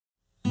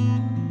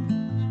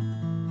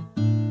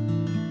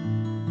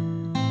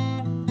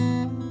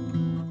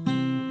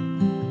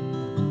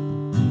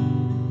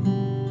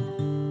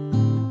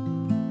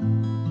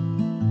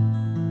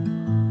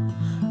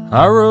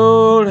I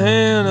wrote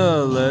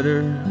Hannah a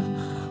letter,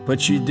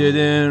 but she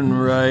didn't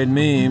write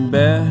me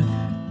back.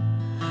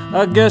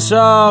 I guess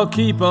I'll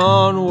keep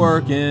on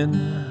working,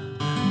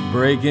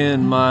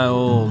 breaking my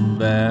old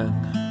back.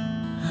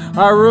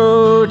 I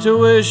wrote to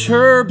wish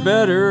her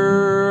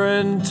better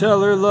and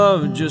tell her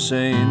love just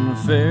ain't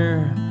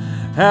fair.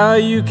 How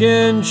you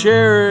can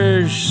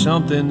cherish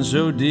something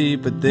so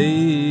deep but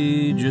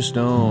they just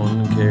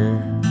don't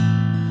care.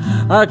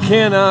 I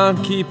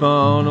cannot keep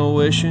on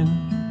wishing,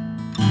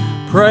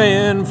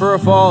 praying for a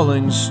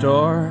falling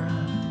star.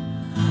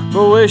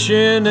 But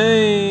wishing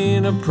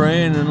ain't a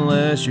praying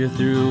unless you're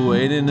through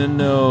waiting to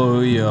know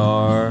who you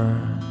are.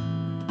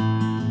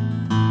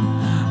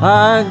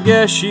 I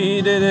guess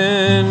she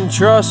didn't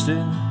trust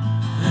it,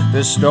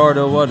 the start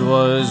of what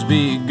was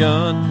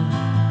begun.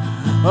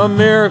 A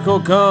miracle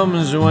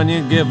comes when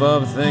you give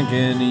up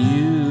thinking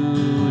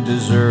you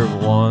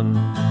deserve one.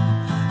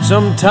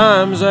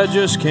 Sometimes I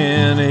just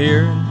can't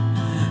hear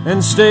it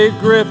and stay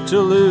gripped to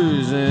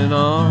losing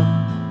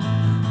on.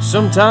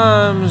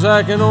 Sometimes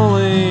I can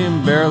only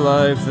bear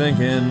life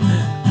thinking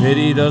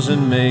pity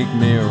doesn't make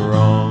me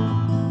wrong.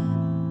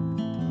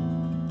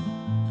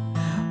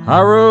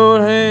 I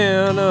wrote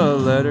Hannah a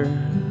letter,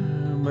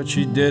 but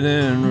she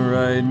didn't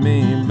write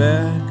me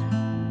back.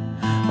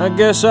 I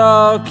guess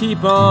I'll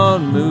keep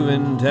on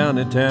moving town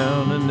to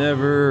town and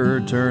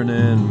never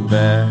turning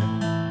back.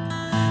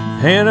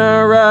 If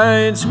Hannah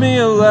writes me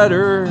a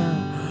letter,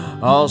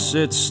 I'll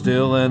sit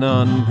still and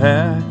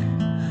unpack.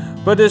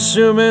 But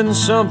assuming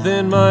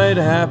something might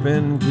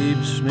happen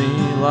keeps me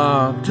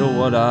locked to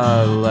what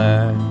I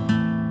lack.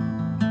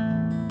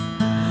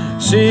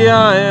 See,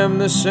 I am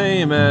the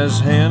same as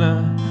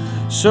Hannah,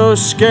 so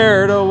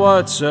scared of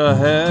what's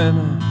ahead.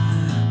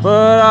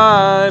 But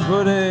I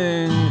put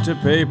ink to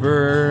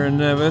paper,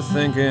 never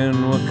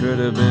thinking what could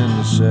have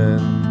been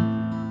said.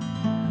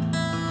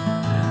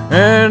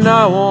 And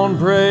I won't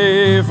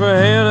pray for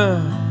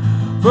Hannah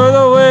for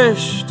the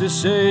wish to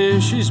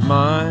say she's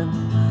mine.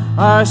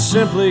 I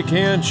simply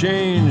can't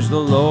change the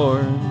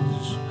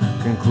Lord's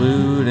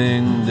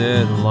concluding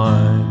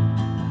deadline.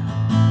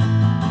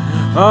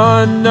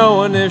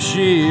 Unknowing if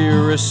she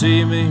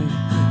receive me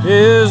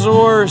is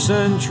worse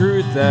than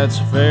truth that's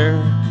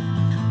fair.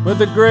 But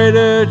the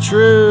greater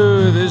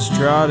truth is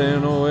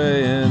trotting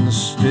away and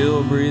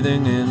still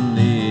breathing in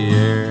the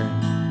air.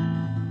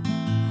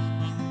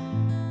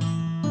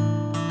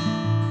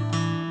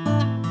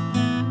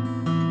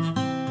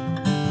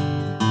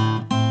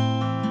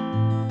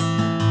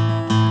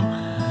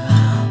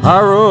 I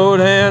wrote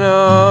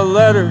Hannah a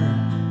letter,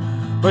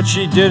 but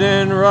she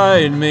didn't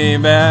write me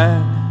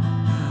back.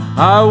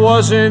 I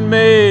wasn't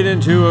made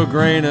into a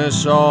grain of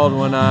salt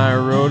when I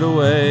rode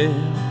away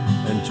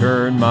and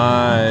turned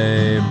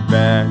my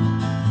back.